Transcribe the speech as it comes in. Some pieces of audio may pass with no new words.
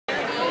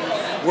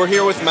We're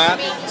here with Matt,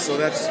 so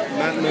that's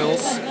Matt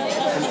Mills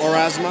from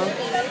Orasma,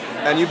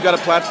 and you've got a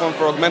platform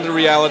for augmented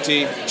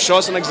reality. Show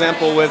us an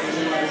example with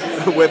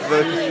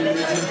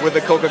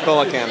the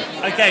Coca-Cola can.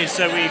 Okay,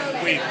 so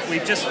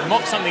we've just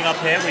mocked something up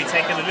here. We've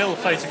taken a little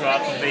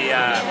photograph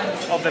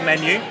of the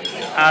menu,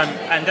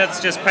 and that's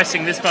just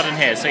pressing this button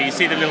here. So you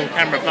see the little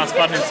camera plus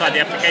button inside the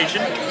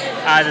application,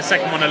 the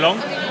second one along.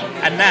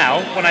 And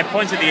now, when I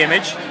point at the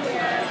image,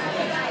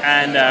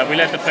 and we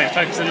let the phone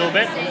focus a little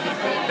bit,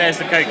 there's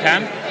the Coke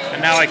can,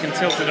 and now I can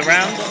tilt it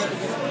around,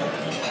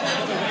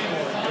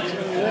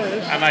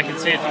 and I can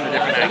see it from the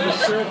different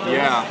angles.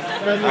 Yeah,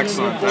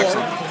 excellent,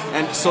 excellent.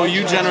 And so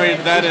you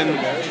generated that in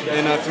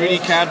a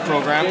 3D CAD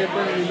program,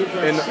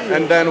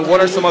 and then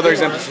what are some other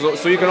examples?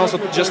 So you can also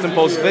just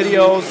impose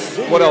videos.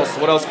 What else?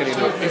 What else can you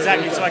do?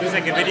 Exactly. So I can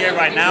take a video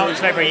right now.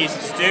 It's very, very easy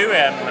to do.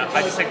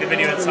 I just take the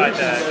video inside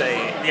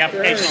the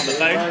application on the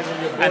phone,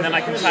 and then I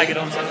can tag it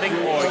on something,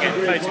 or again,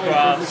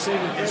 photographs,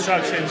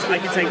 instructions. I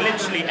can take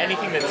literally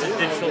anything that's a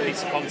digital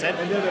piece of content,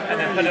 and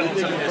then put it on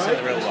something that's in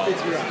the real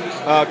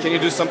world. Can you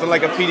do something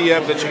like a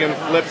PDF that you can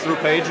flip through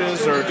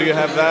pages, or do you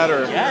have that?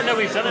 Or yeah, no,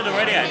 we've done it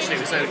already actually.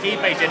 So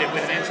eBay did it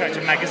with an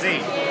interactive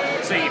magazine.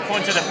 So you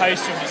point at a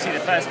poster and you see the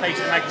first page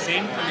of the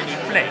magazine, and then you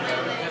flick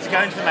to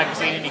go into the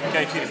magazine and you can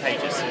go through the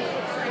pages.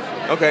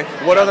 Okay.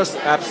 What other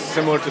apps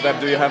similar to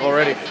that do you have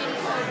already?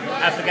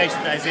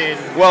 Applications as in?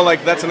 Well,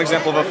 like that's an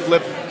example of a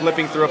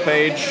flipping through a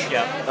page.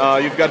 Yeah.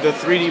 You've got the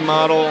 3D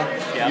model.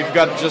 Yeah. You've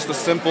got just a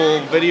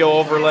simple video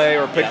overlay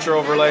or picture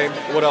overlay.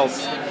 What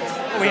else?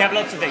 We have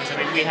lots of things. I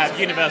mean, we have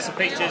Universal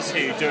Pictures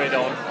who do it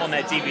on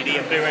their DVD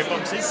and Blu-ray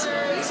boxes.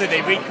 So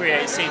they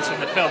recreate scenes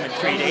from the film in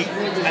 3D,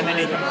 and then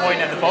you can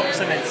point at the box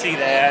and then see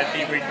the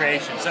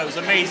recreation. So it was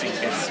amazing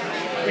because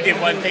we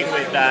did one thing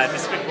with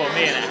Despicable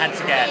Me, and it had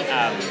to get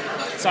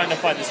signed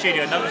off by the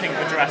studio. Another thing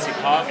for Jurassic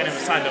Park, and it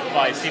was signed off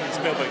by Steven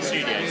Spielberg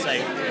Studio. So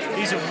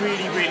these are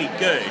really, really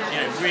good,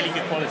 really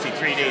good quality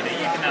 3D that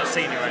you can now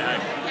see in your own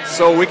home.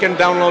 So we can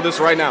download this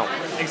right now.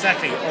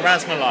 Exactly.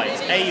 Orasma Lite,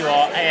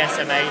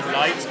 AURASMA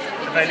Lite.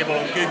 Available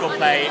on Google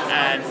Play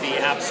and the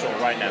App Store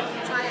right now.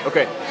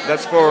 Okay,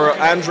 that's for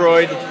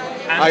Android,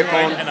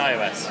 iPhone, and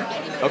iOS.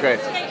 Okay,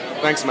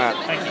 thanks, Matt.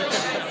 Thank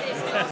you.